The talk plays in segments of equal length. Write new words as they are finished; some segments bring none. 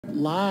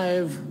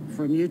live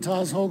from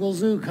Utah's Hogle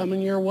Zoo,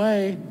 coming your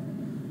way.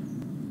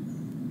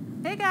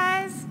 Hey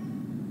guys.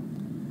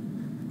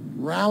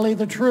 Rally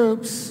the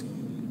troops,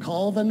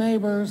 call the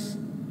neighbors,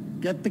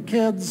 get the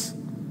kids.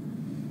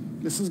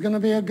 This is going to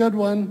be a good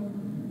one.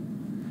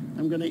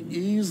 I'm going to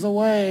ease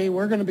away.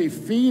 We're going to be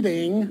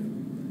feeding.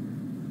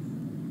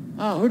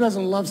 Oh, who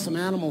doesn't love some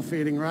animal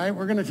feeding, right?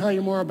 We're going to tell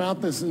you more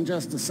about this in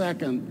just a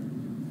second.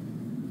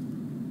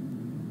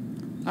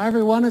 Hi,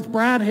 everyone. It's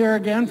Brad here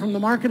again from the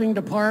marketing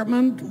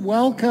department.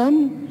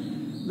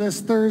 Welcome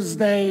this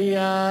Thursday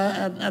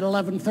at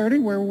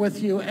 11:30. We're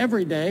with you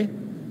every day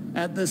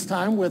at this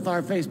time with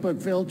our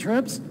Facebook field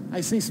trips.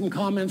 I see some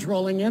comments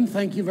rolling in.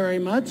 Thank you very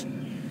much.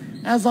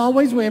 As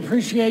always, we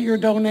appreciate your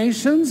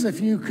donations. If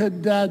you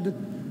could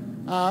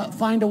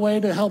find a way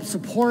to help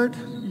support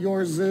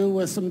your zoo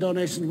with some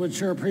donations, we'd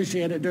sure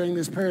appreciate it during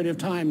this period of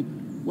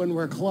time when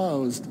we're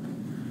closed.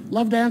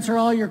 Love to answer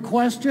all your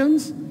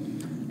questions,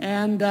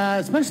 and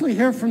especially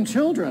hear from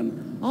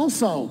children.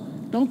 Also,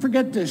 don't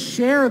forget to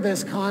share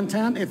this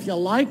content if you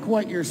like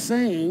what you're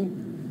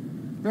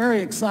seeing.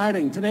 Very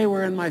exciting. Today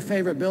we're in my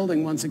favorite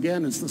building once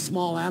again. It's the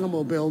small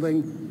animal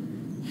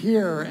building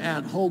here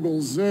at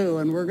Hogle Zoo,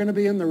 and we're going to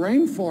be in the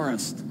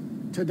rainforest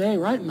today,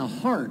 right in the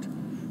heart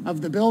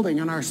of the building.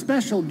 And our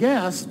special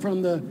guest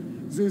from the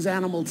zoo's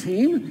animal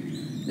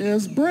team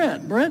is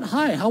Britt. Britt,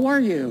 hi, how are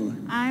you?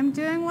 I'm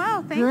doing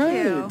well, thank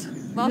Great. you.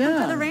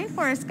 Welcome to the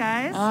rainforest,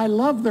 guys. I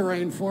love the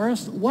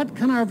rainforest. What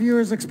can our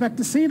viewers expect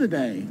to see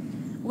today?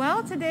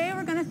 Well, today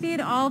we're going to feed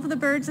all of the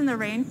birds in the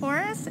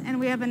rainforest, and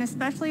we have an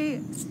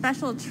especially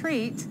special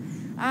treat.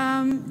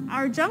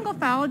 Our jungle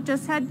fowl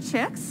just had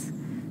chicks,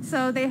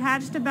 so they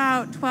hatched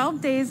about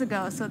 12 days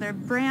ago, so they're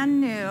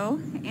brand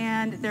new,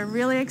 and they're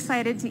really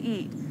excited to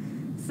eat.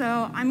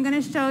 So I'm going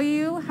to show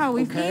you how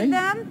we feed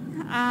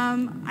them.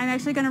 I'm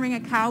actually going to ring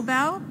a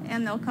cowbell,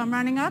 and they'll come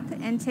running up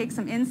and take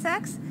some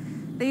insects.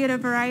 They eat a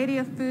variety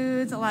of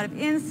foods, a lot of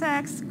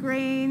insects,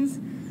 grains,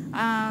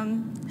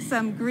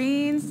 some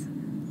greens,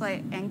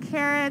 and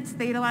carrots.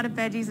 They eat a lot of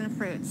veggies and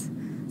fruits.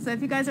 So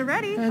if you guys are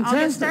ready, Fantastic.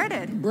 I'll get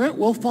started. Britt,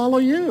 we'll follow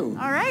you.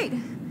 All right.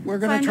 We're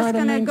going to try to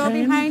maintain. I'm just going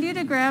to go behind you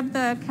to grab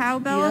the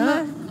cowbell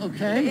and the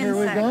okay, here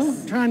we go.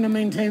 Trying to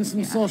maintain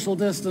some social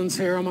distance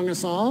here among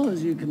us all,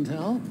 as you can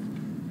tell.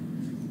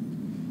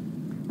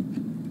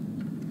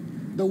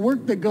 The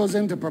work that goes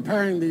into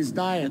preparing these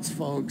diets,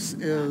 folks,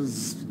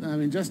 is, I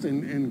mean, just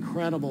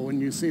incredible when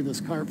you see this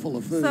cart full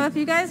of food. So if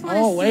you guys want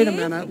to see... Oh, wait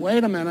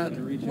a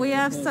minute. We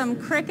have some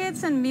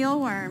crickets and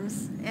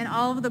mealworms, and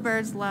all of the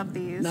birds love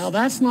these. Now,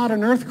 that's not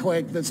an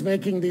earthquake that's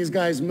making these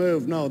guys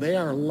move. No, they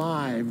are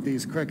live,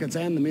 these crickets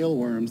and the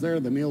mealworms. They're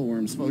the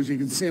mealworms, folks. You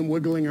can see them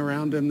wiggling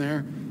around in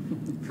there.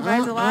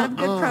 Provides a lot of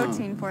good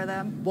protein for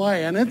them.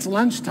 Boy, and it's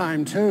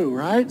lunchtime too,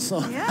 right? So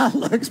that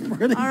looks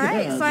pretty good. All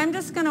right, so I'm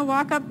just going to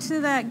walk up to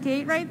that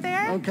gate right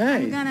there.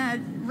 Okay. I'm going to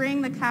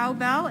ring the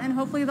cowbell, and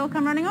hopefully they'll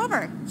come running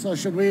over. So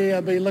should we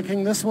be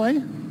looking this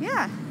way?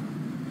 Yeah.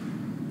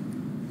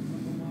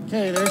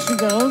 Okay, there she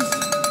goes.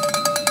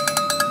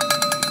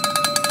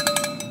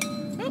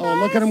 Hey, oh,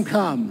 look at them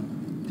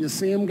come. Do you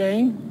see them,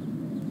 gang?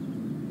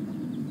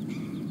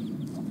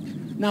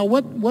 Now,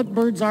 what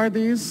birds are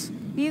these?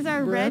 These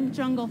are red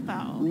jungle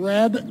fowl.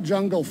 Red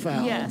jungle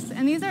fowl. Yes,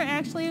 and these are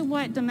actually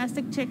what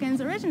domestic chickens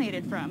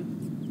originated from.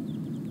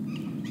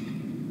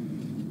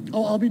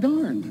 Oh, I'll be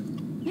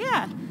darned.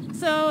 Yeah,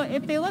 so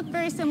if they look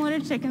very similar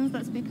to chickens,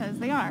 that's because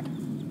they are.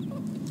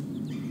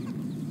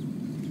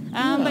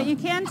 But you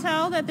can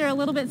tell that they're a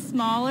little bit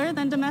smaller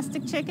than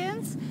domestic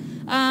chickens.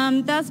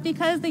 That's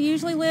because they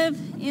usually live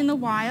in the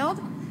wild,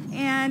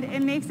 and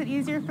it makes it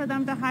easier for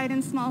them to hide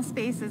in small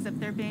spaces if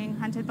they're being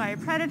hunted by a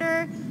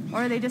predator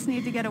or they just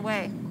need to get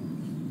away.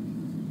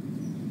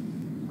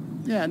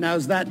 Yeah, now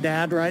is that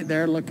Dad right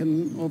there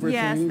looking over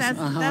things? Yes,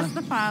 that's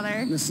the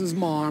father. This is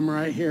Mom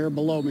right here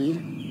below me.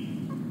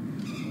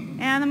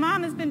 And the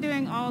mom has been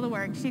doing all the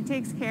work. She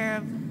takes care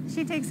of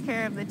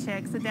the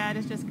chicks. The dad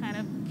is just kind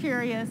of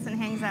curious and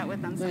hangs out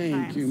with them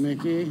sometimes. Thank you,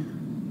 Mickey.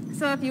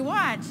 So if you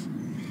watch,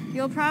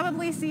 you'll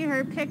probably see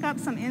her pick up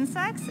some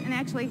insects and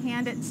actually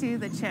hand it to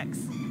the chicks.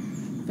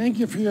 Thank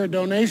you for your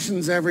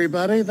donations,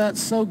 everybody.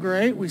 That's so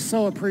great. We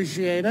so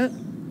appreciate it.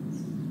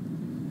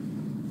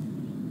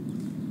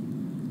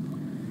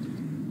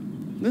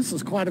 This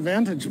is quite a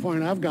vantage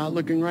point I've got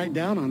looking right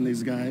down on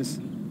these guys.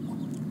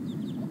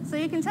 So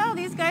you can tell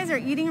these guys are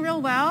eating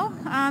real well.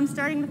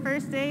 Starting the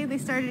first day, they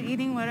started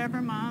eating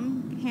whatever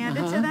Mom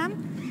handed to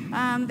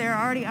them. They're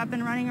already up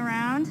and running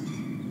around.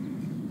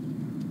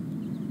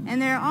 And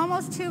they're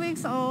almost 2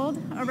 weeks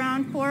old.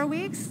 Around 4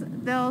 weeks,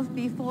 they'll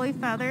be fully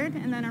feathered,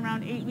 and then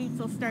around 8 weeks,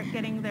 they'll start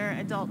getting their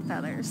adult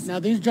feathers. Now,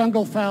 these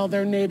jungle fowl,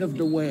 they're native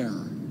to where?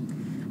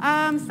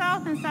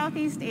 South and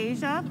Southeast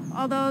Asia,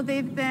 although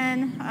they've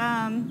been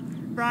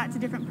brought to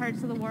different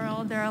parts of the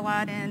world. There are a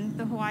lot in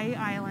the Hawaii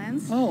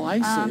Islands. Oh, I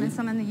see. And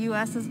some in the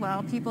U.S. as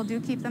well. People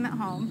do keep them at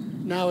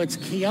home. Now, it's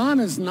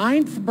Kiana's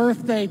 9th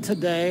birthday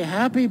today.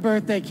 Happy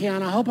birthday,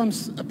 Kiana. I hope I'm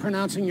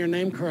pronouncing your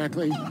name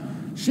correctly.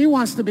 She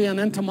wants to be an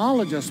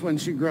entomologist when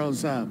she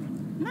grows up.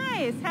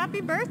 Nice.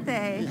 Happy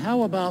birthday.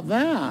 How about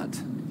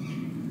that?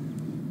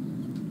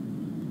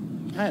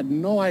 I had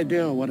no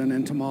idea what an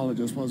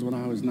entomologist was when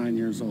I was 9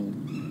 years old.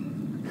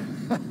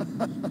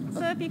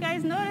 So if you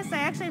guys notice, I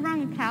actually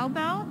rung a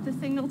cowbell to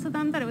signal to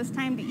them that it was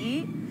time to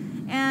eat.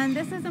 And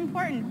this is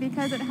important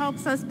because it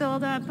helps us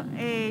build up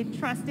a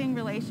trusting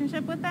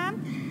relationship with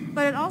them,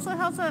 but it also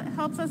helps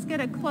us get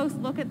a close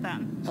look at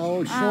them.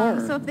 Oh,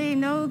 sure. So if they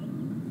know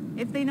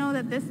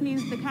that this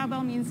means the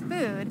cowbell means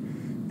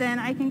food, then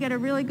I can get a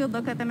really good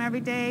look at them every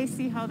day,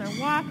 see how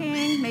they're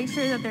walking, make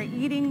sure that they're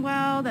eating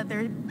well, that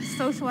they're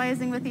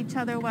socializing with each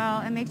other well,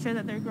 and make sure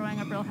that they're growing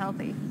up real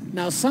healthy.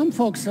 Now, some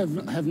folks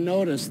have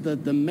noticed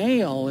that the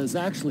male is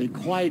actually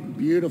quite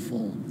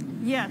beautiful.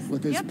 Yes.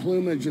 With his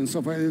plumage and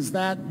so forth. Is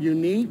that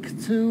unique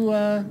to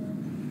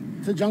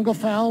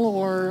junglefowl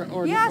or?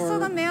 Yeah, so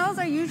the males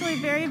are usually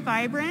very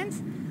vibrant.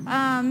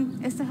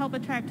 It's to help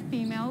attract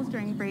females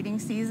during breeding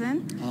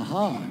season.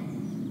 Aha.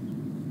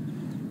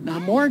 Now,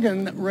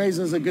 Morgan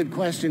raises a good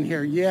question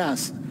here.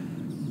 Yes,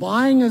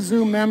 buying a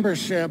zoo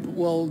membership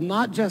will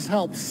not just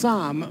help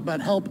some,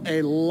 but help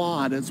a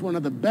lot. It's one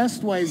of the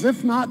best ways,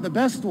 if not the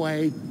best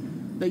way,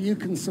 that you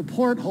can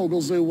support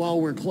Hogle Zoo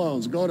while we're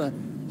closed. Go to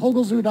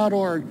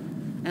hoglezoo.org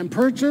and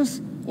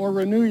purchase or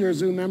renew your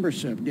zoo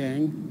membership,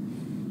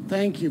 gang.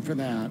 Thank you for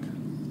that.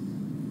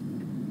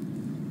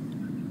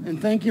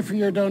 And thank you for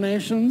your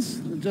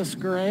donations. Just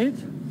great.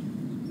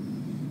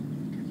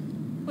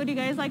 Would you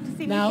guys like to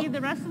see me feed the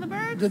rest of the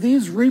birds? Do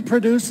these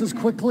reproduce as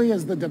quickly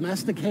as the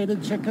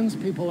domesticated chickens,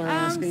 people are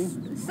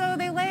asking? So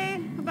they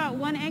lay about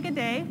 1 egg a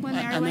day when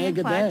they are an laying egg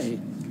a clutch. day.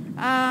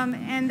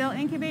 And they'll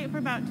incubate for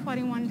about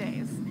 21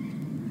 days.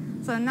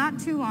 So not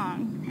too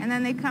long. And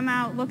then they come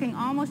out looking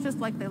almost just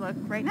like they look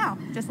right now,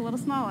 just a little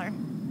smaller.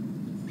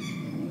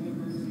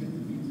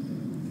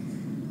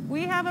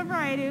 We have a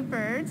variety of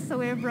birds. So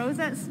we have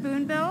roseate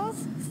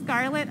spoonbills,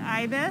 scarlet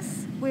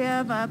ibis, we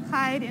have a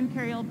pied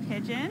imperial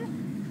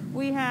pigeon,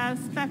 we have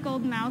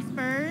speckled mouse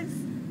birds,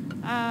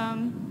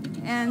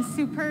 and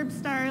superb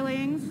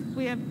starlings.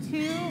 We have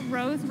 2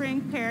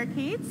 rose-ringed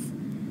parakeets,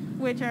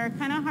 which are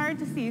kind of hard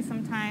to see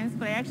sometimes,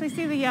 but I actually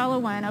see the yellow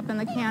one up in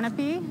the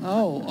canopy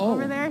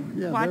over there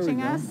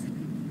watching us.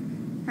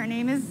 Her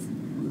name is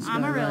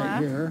Amarilla. Right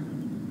here.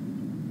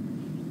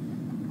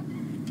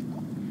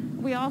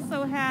 We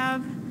also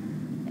have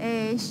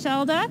a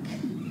shelduck,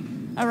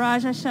 a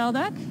Raja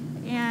shelduck,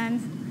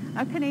 and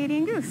a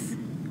Canadian goose.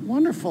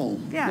 Wonderful.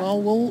 Yeah.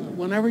 Well,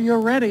 whenever you're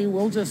ready,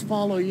 we'll just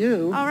follow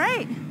you. All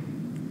right.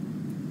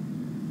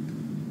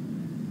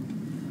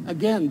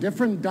 Again,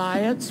 different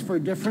diets for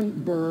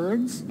different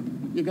birds.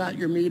 You got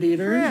your meat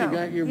eaters, you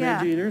got your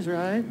veg eaters,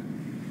 right?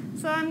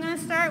 So I'm going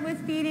to start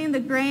with feeding the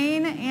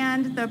grain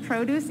and the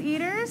produce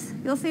eaters.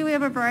 You'll see we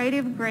have a variety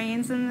of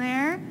grains in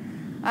there.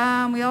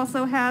 We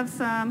also have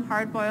some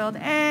hard-boiled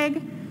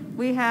egg.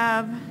 We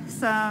have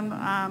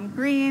some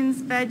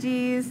greens,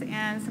 veggies,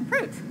 and some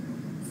fruit.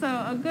 So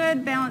a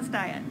good balanced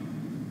diet.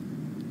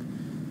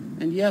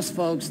 And yes,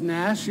 folks,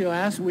 Nash, you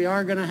asked, we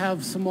are going to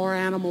have some more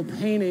animal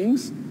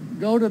paintings.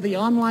 Go to the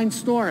online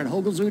store at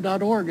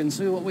hoglezoo.org and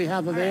see what we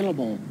have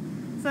available.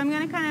 So I'm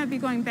going to kind of be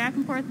going back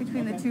and forth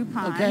between the 2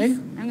 ponds. Okay.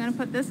 I'm going to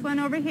put this one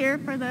over here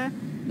for the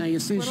Now you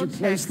see she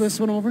placed this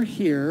one over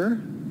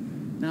here.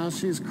 Now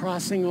she's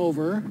crossing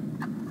over.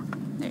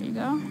 There you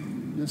go.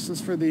 This is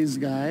for these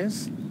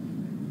guys.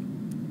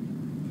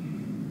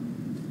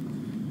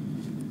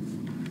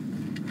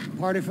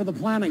 Party for the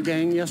planet,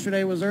 gang.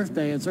 Yesterday was Earth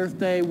Day. It's Earth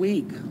Day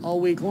week,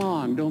 all week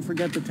long. Don't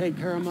forget to take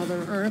care of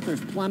Mother Earth.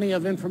 There's plenty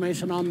of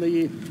information on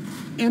the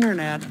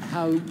internet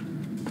how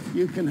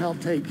you can help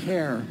take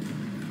care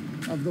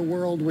of the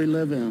world we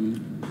live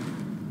in.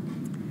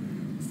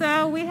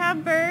 So we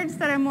have birds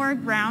that are more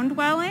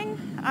ground-dwelling,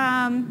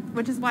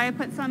 which is why I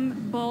put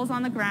some bulls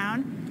on the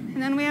ground.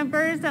 And then we have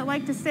birds that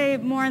like to stay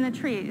more in the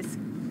trees.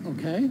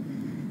 Okay.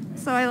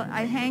 So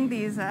I hang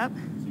these up.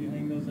 So you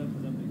hang those up for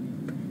them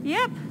to eat?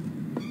 Yep.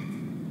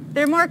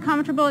 They're more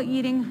comfortable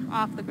eating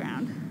off the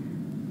ground.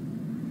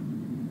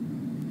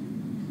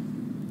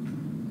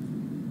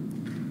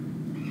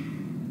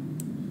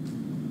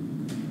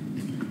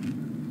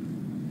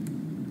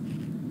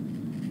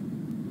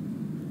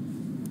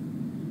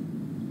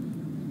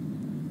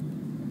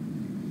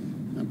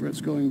 Now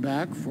Britt's going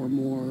back for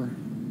more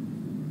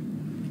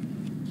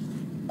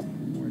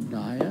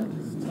diet.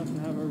 It's tough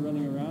to have her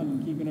running around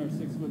and keeping our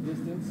 6-foot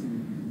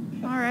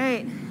distance. All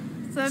right.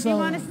 So if you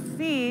want to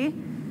see,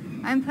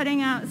 I'm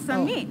putting out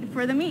some meat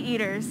for the meat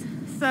eaters.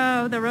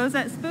 So the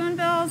roseate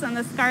spoonbills and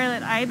the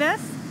scarlet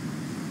ibis,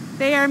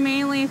 they are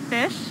mainly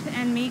fish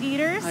and meat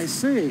eaters. I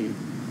see.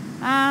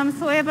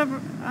 So we have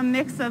a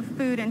mix of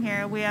food in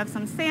here. We have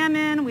some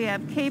salmon, we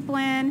have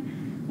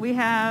capelin, we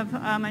have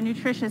a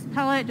nutritious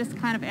pellet, just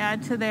kind of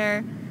add to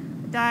their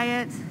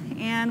diet,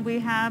 and we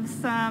have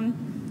some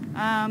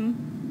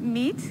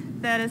meat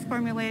that is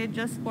formulated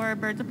just for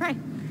birds of prey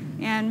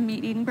and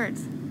meat-eating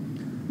birds.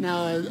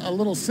 Now, a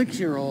little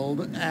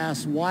 6-year-old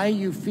asks why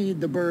you feed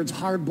the birds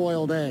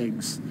hard-boiled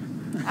eggs.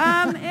 It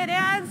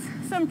adds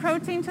some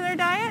protein to their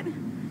diet,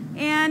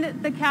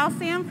 And the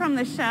calcium from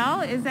the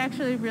shell is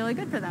actually really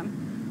good for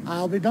them.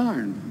 I'll be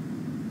darned.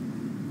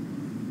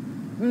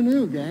 Who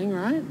knew, gang,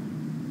 right?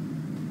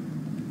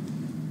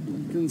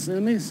 You can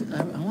send me,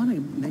 I want to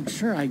make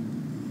sure I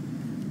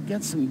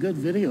get some good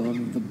video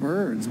of the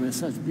birds. We have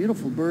such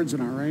beautiful birds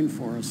in our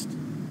rainforest.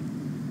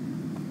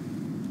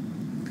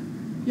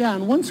 Yeah,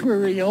 and once we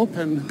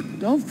reopen,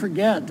 don't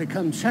forget to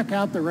come check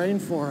out the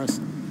rainforest.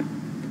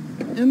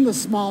 In the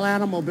small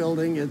animal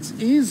building, it's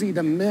easy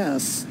to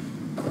miss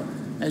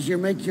as you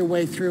make your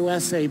way through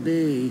SAB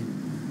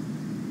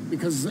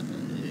because,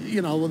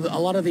 you know, a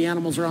lot of the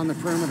animals are on the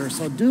perimeter.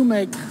 So do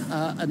make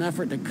an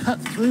effort to cut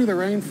through the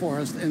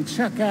rainforest and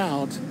check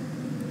out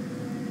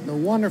the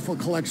wonderful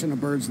collection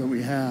of birds that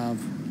we have.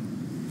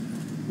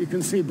 You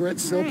can see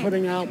Britt's still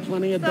putting out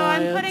plenty of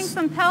diets. So I'm putting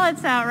some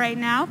pellets out right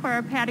now for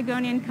our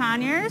Patagonian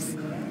conures.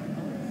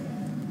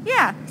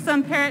 Yeah,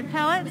 some parrot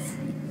pellets.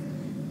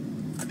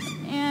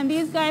 And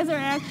these guys are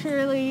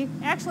actually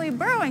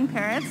burrowing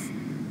parrots.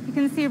 You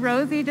can see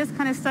Rosie just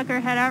kind of stuck her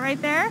head out right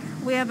there.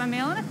 We have a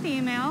male and a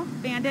female,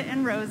 Bandit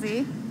and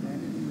Rosie.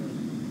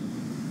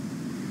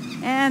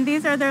 And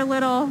these are their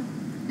little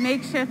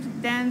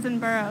makeshift dens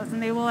and burrows,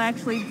 and they will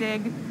actually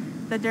dig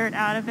the dirt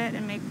out of it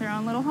and make their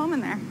own little home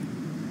in there.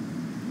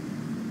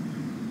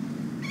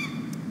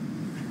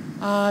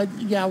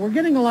 Yeah, we're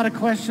getting a lot of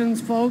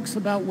questions, folks,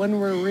 about when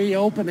we're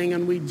reopening,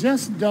 and we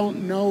just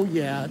don't know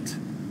yet.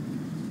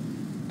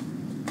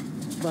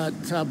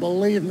 But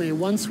believe me,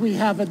 once we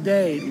have a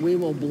date, we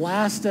will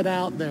blast it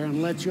out there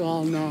and let you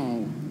all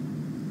know.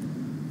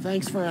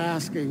 Thanks for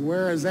asking.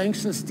 We're as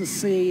anxious to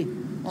see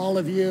all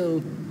of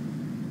you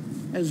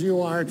as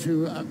you are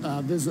to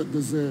visit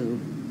the zoo.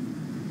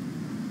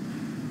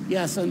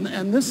 Yes,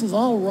 and this is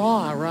all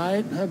raw,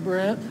 right,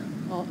 Britt?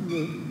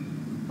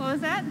 What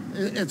was that?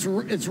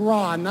 It's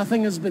raw.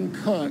 Nothing has been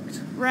cooked.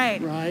 Right.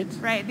 Right?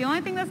 Right. The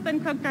only thing that's been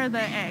cooked are the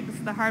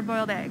eggs, the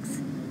hard-boiled eggs.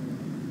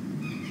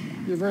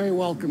 You're very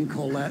welcome,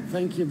 Colette.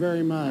 Thank you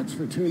very much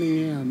for tuning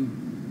in.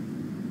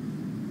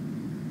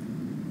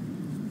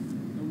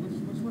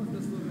 Which one's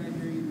this little guy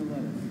here eating the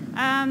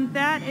lettuce?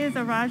 That is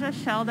a Raja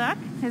shell duck.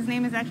 His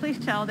name is actually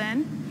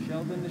Sheldon.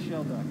 Sheldon the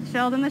shell duck.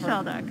 Sheldon the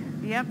shell duck.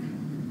 Yep.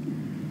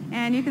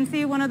 And you can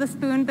see one of the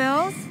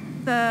spoonbills.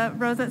 The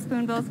roseate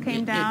spoonbills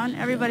came down.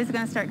 Everybody's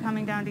going to start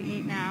coming down to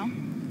eat now.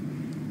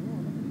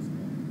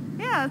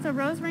 Yeah, it's a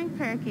rose-ringed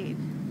parakeet.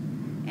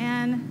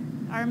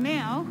 And our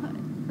male,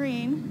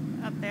 green,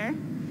 up there,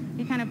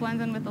 he kind of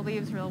blends in with the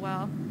leaves real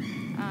well.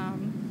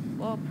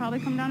 Will probably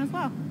come down as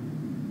well.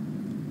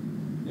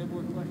 You have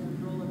more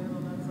questions rolling in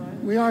on that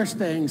side? We are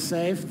staying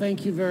safe.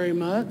 Thank you very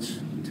much,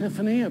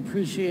 Tiffany.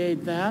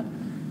 Appreciate that.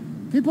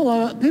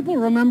 People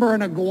remember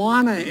an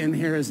iguana in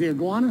here. Is the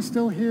iguana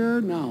still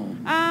here? No.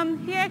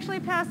 He actually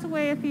passed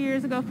away a few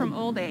years ago from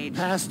old age.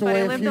 Passed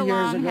away a few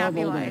years ago of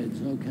old life.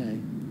 age. Okay.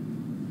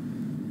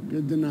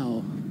 Good to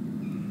know.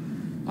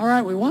 All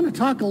right, we want to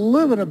talk a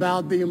little bit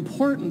about the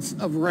importance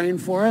of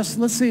rainforests.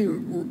 Let's see,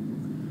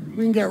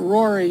 we can get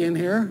Rory in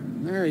here.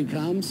 There he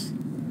comes.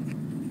 You're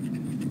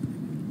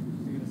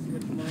going to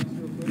switch mics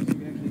real quick so you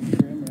can actually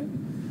hear him,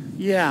 right?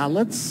 Yeah,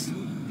 let's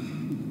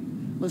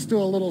do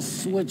a little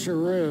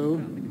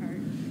switcheroo.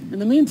 In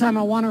the meantime,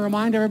 I want to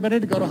remind everybody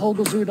to go to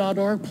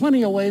hoglezoo.org.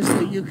 Plenty of ways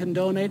that you can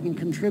donate and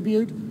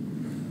contribute.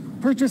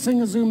 Purchasing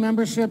a zoo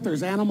membership,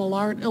 there's animal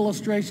art,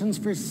 illustrations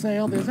for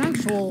sale. There's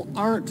actual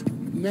art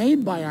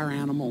made by our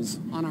animals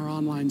on our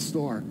online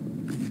store.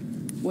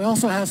 We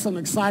also have some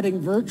exciting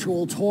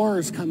virtual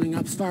tours coming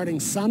up starting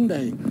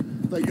Sunday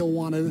that you'll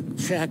want to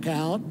check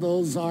out.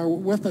 Those are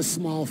with a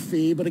small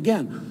fee, but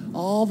again,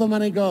 all the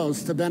money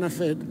goes to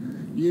benefit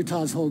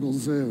Utah's Hogle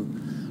Zoo.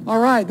 All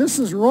right, this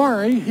is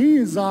Rory.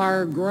 He's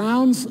our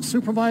grounds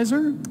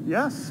supervisor.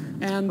 Yes.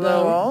 And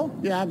hello all.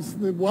 Yeah,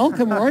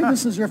 welcome, Rory.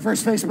 This is your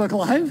first Facebook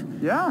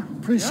Live. Yeah.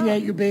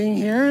 Appreciate you being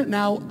here.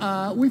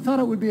 Now, we thought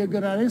it would be a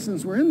good idea,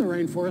 since we're in the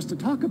rainforest, to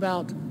talk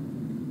about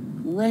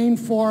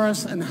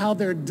rainforests and how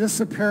they're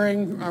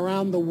disappearing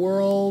around the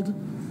world.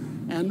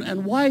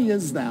 And why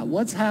is that?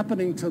 What's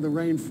happening to the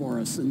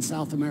rainforests in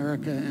South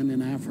America and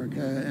in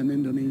Africa and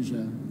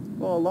Indonesia?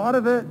 Well, a lot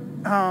of it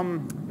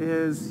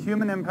is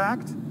human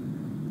impact.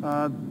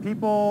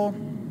 People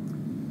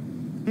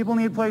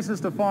need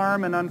places to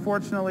farm, and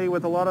unfortunately,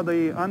 with a lot of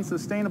the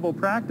unsustainable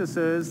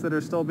practices that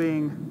are still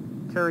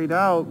being carried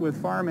out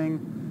with farming,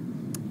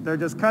 they're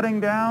just cutting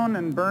down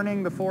and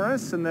burning the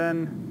forests and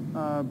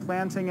then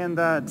planting in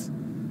that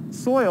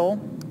soil.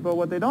 But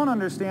what they don't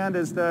understand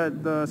is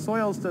that the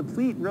soils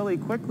deplete really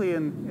quickly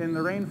in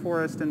the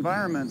rainforest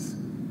environments.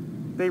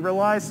 They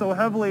rely so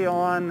heavily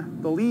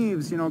on the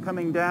leaves,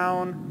 coming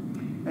down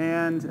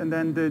and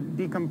then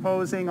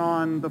decomposing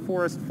on the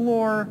forest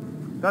floor.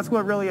 That's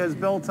what really has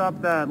built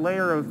up that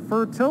layer of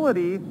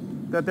fertility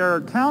that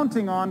they're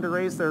counting on to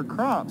raise their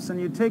crops. And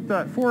you take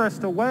that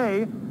forest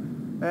away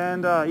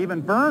and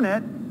even burn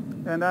it,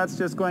 and that's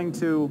just going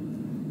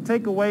to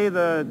take away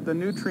the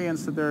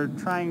nutrients that they're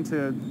trying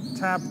to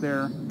tap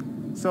there.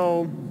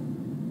 So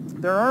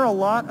there are a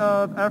lot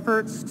of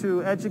efforts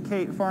to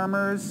educate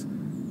farmers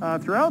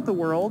throughout the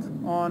world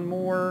on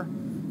more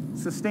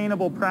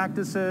sustainable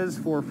practices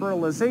for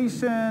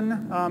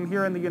fertilization.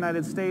 Here in the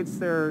United States,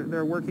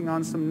 they're working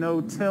on some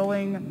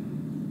no-tilling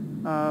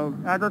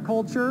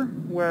agriculture,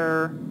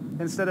 where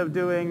instead of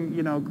doing,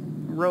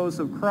 rows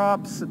of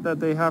crops that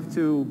they have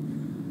to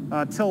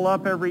till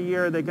up every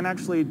year, they can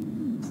actually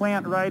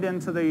plant right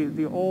into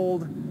the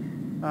old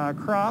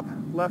crop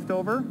left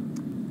over.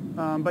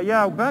 But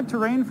yeah, back to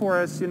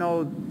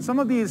rainforests, some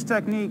of these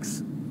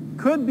techniques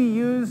could be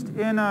used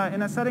in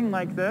a setting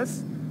like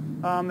this.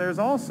 There's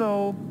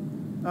also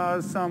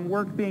some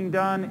work being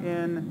done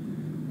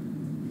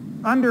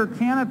in under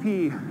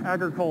canopy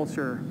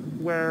agriculture,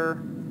 where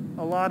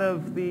a lot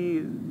of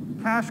the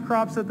cash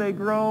crops that they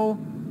grow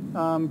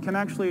can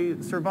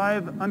actually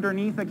survive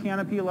underneath a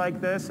canopy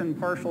like this in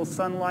partial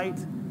sunlight.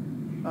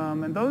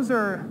 And those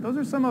are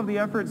some of the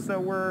efforts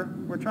that we're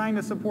trying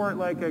to support,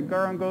 like at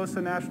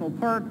Gorongosa National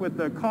Park with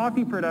the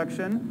coffee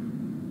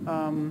production.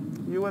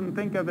 You wouldn't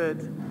think of it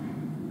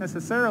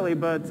necessarily,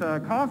 but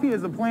coffee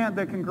is a plant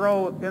that can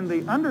grow in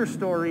the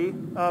understory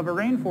of a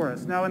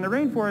rainforest. Now in the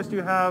rainforest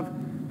you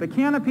have the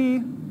canopy,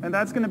 and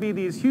that's going to be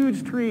these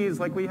huge trees,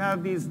 like we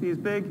have these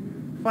big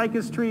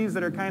ficus trees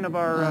that are kind of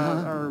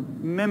our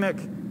mimic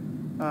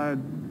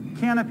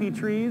canopy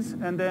trees,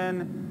 and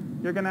then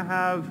you're going to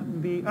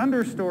have the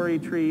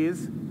understory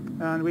trees,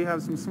 and we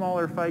have some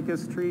smaller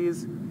ficus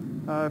trees,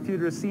 a few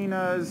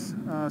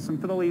dracaenas, some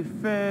fiddle-leaf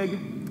fig,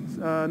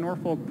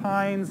 Norfolk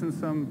pines, and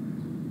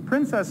some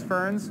princess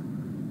ferns.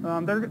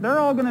 They're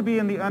all going to be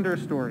in the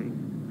understory,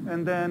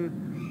 and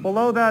then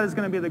below that is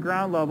going to be the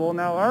ground level.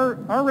 Now our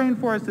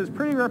rainforest is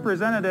pretty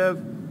representative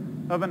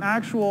of an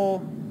actual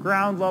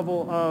ground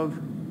level of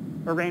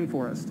a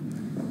rainforest.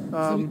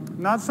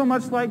 Not so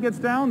much light gets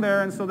down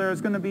there, and so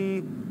there's going to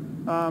be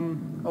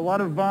a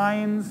lot of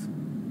vines,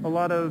 a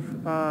lot of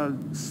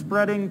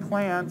spreading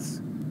plants,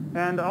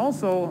 and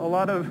also a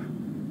lot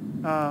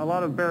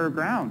of bare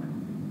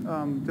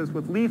ground, just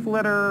with leaf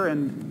litter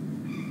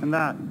and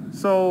that.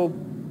 So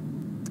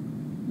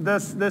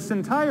this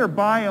entire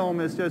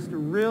biome is just a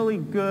really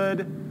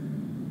good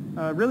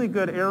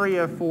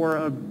area for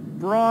a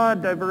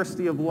broad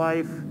diversity of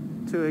life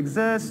to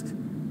exist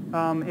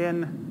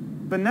in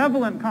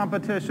benevolent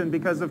competition,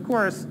 because of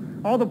course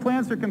all the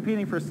plants are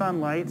competing for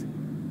sunlight,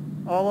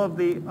 all of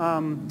the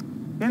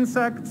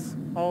insects,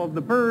 all of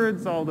the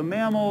birds, all the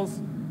mammals,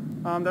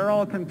 they're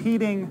all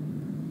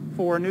competing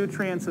for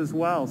nutrients as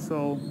well.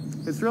 So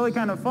it's really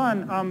kind of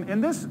fun.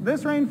 And this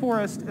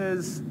rainforest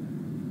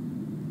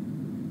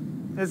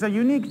is a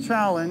unique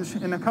challenge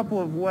in a couple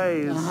of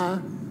ways.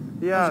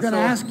 Yeah, I was going to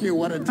ask you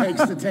what it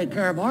takes to take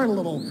care of our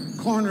little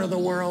corner of the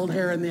world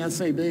here in the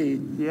SAB.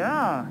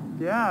 Yeah.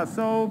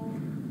 So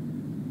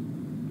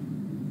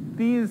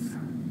these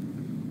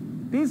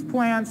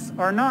plants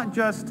are not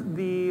just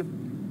the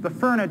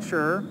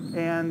furniture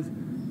and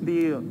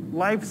the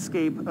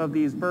lifescape of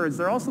these birds.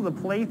 They're also the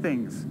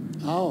playthings.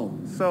 Oh.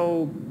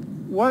 So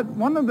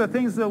one of the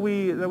things that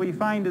we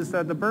find is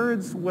that the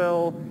birds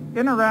will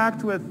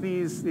interact with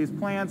these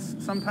plants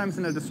sometimes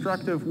in a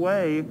destructive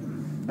way,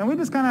 and we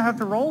just kind of have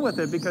to roll with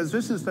it because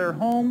this is their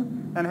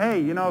home. And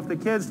hey, if the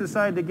kids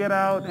decide to get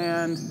out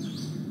and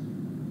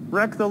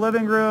wreck the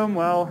living room,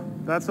 well,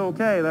 that's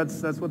okay.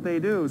 That's what they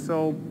do.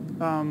 So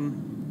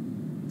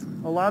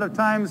a lot of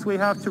times we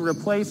have to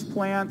replace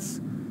plants.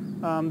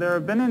 There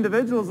have been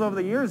individuals over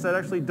the years that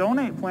actually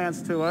donate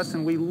plants to us,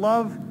 and we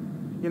love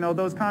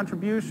those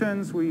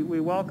contributions. We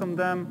welcome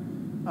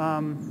them.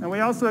 And we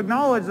also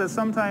acknowledge that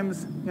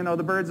sometimes,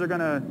 the birds are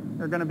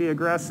gonna be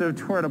aggressive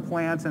toward a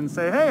plant and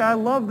say, hey, I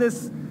love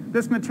this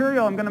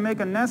material. I'm gonna make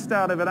a nest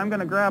out of it. I'm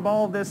gonna grab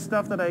all this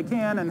stuff that I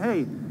can and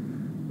hey,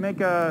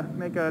 make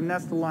a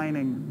nest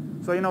lining.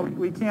 So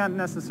we can't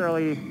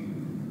necessarily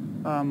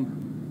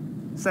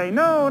say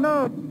no,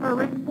 our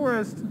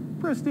rainforest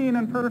pristine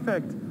and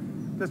perfect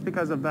just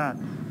because of that.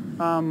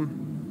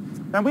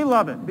 And we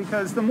love it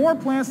because the more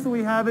plants that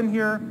we have in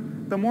here,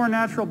 the more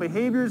natural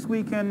behaviors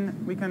we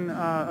can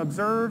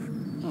observe.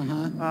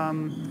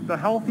 The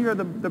healthier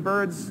the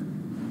bird's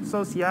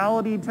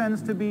sociality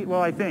tends to be.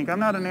 Well, I think. I'm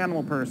not an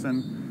animal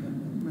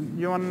person.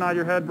 You want to nod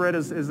your head, Britt?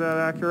 Is that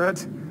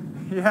accurate?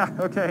 Yeah.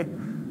 Okay.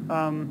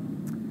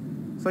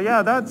 So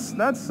yeah, that's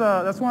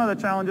one of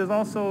the challenges.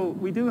 Also,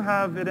 we do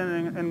have it in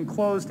an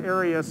enclosed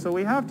area, so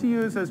we have to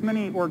use as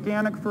many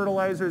organic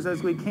fertilizers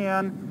as we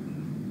can.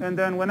 And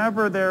then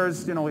whenever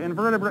there's,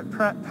 invertebrate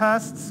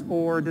pests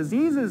or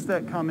diseases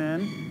that come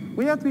in,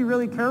 we have to be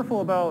really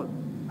careful about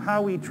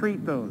how we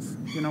treat those.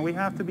 We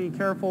have to be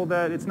careful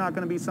that it's not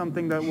going to be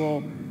something that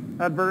will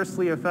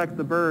adversely affect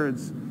the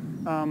birds.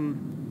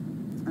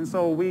 And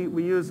so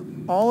we use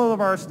all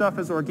of our stuff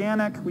as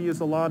organic. We use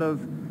a lot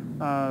of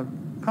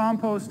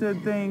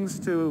composted things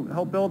to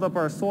help build up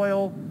our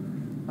soil.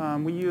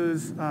 We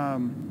use,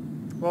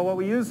 what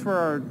we use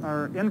for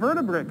our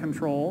invertebrate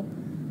control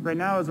right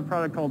now is a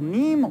product called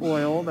neem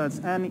oil. That's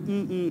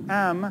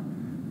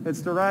N-E-E-M. It's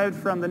derived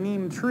from the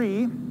neem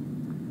tree.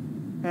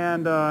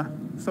 And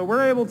so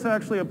we're able to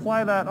actually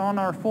apply that on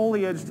our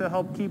foliage to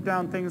help keep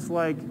down things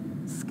like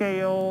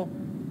scale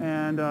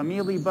and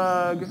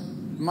mealybug,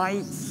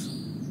 mites,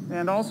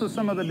 and also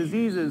some of the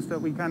diseases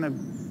that we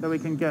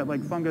can get,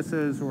 like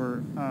funguses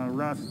or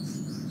rusts.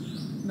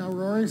 Now,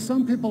 Rory,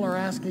 some people are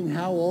asking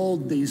how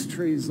old these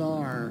trees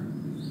are.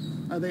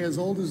 Are they as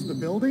old as the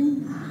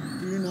building?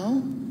 Do you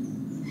know?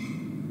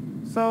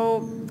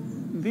 So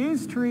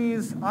these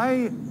trees,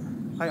 I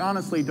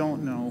honestly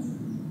don't know.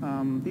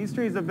 These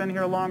trees have been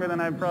here longer than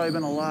I've probably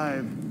been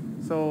alive.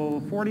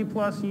 So 40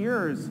 plus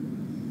years.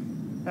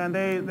 And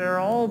they're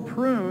all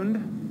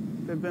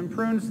pruned. They've been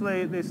pruned so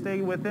they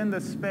stay within the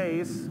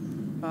space.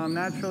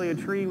 Naturally, a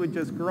tree would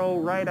just grow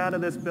right out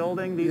of this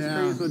building. These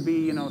trees would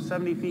be,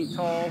 70 feet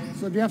tall.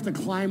 So do you have to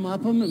climb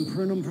up them and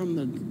prune them from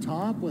the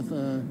top with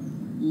a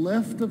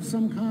lift of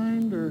some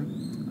kind, or?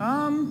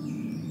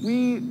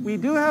 We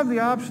do have the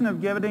option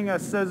of giving a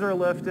scissor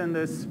lift in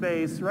this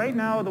space. Right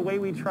now, the way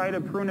we try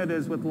to prune it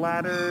is with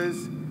ladders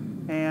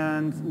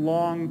and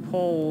long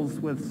poles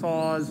with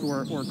saws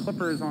or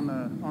clippers on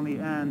the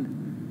end.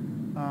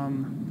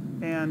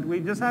 And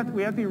we have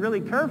to be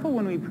really careful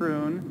when we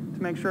prune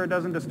to make sure it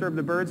doesn't disturb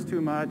the birds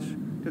too much,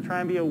 to try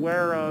and be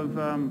aware of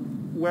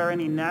where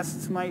any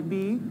nests might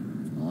be,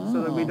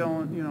 so that we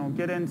don't,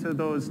 get into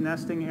those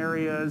nesting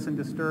areas and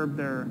disturb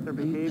their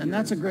behavior. And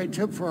that's a great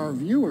tip for our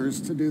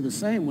viewers to do the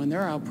same when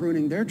they're out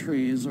pruning their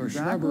trees or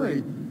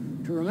shrubbery.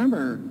 To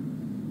remember,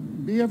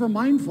 be ever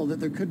mindful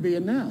that there could be a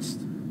nest.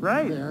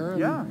 Right. There.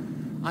 Yeah.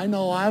 I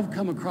know I've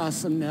come across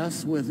some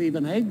nests with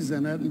even eggs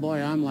in it, and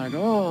boy, I'm like,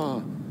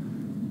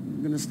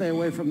 I'm going to stay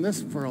away from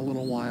this for a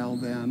little while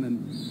then.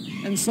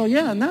 And so,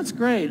 yeah, and that's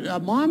great.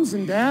 Moms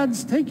and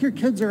dads, take your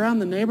kids around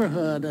the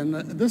neighborhood, and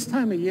this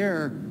time of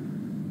year,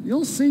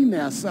 you'll see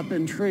nests up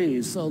in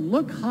trees. So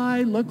look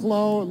high, look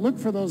low, look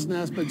for those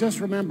nests, but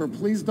just remember,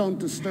 please don't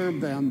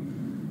disturb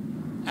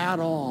them at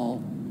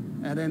all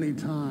at any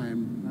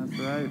time. That's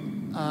right.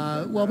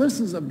 Well, this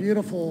is a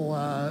beautiful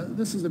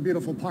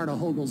part of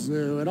Hogle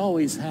Zoo. It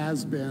always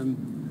has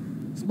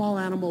been. Small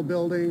animal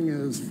building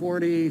is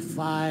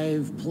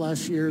 45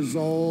 plus years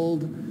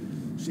old.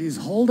 She's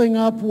holding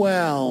up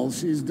well.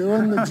 She's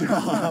doing the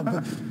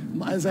job.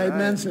 As I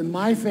mentioned,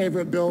 my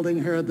favorite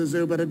building here at the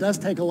zoo, but it does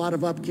take a lot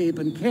of upkeep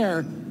and care,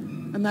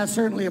 and that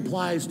certainly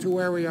applies to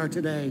where we are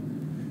today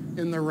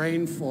in the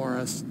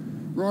rainforest.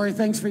 Rory,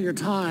 thanks for your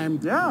time.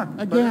 Yeah.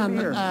 Again,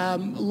 a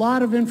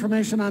lot of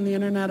information on the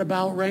internet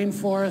about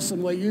rainforests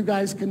and what you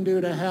guys can do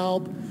to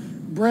help.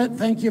 Britt,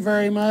 thank you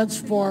very much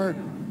for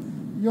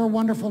your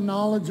wonderful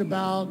knowledge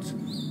about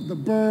the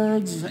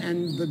birds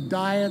and the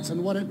diets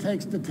and what it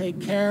takes to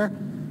take care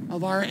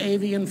of our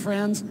avian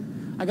friends.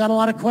 I got a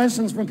lot of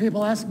questions from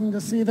people asking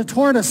to see the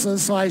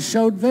tortoises, so I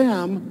showed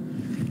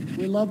them.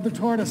 We love the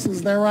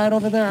tortoises. They're right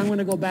over there. I'm going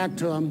to go back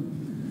to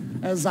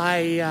them as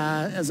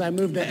I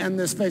move to end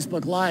this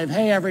Facebook Live.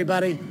 Hey,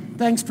 everybody.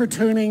 Thanks for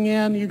tuning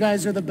in. You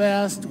guys are the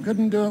best.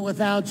 Couldn't do it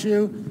without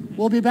you.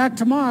 We'll be back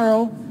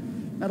tomorrow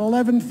at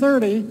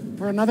 11:30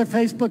 for another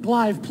Facebook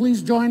Live.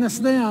 Please join us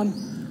then.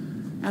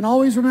 And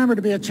always remember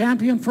to be a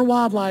champion for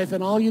wildlife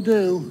in all you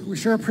do. We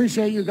sure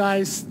appreciate you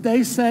guys.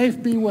 Stay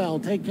safe. Be well.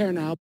 Take care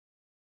now.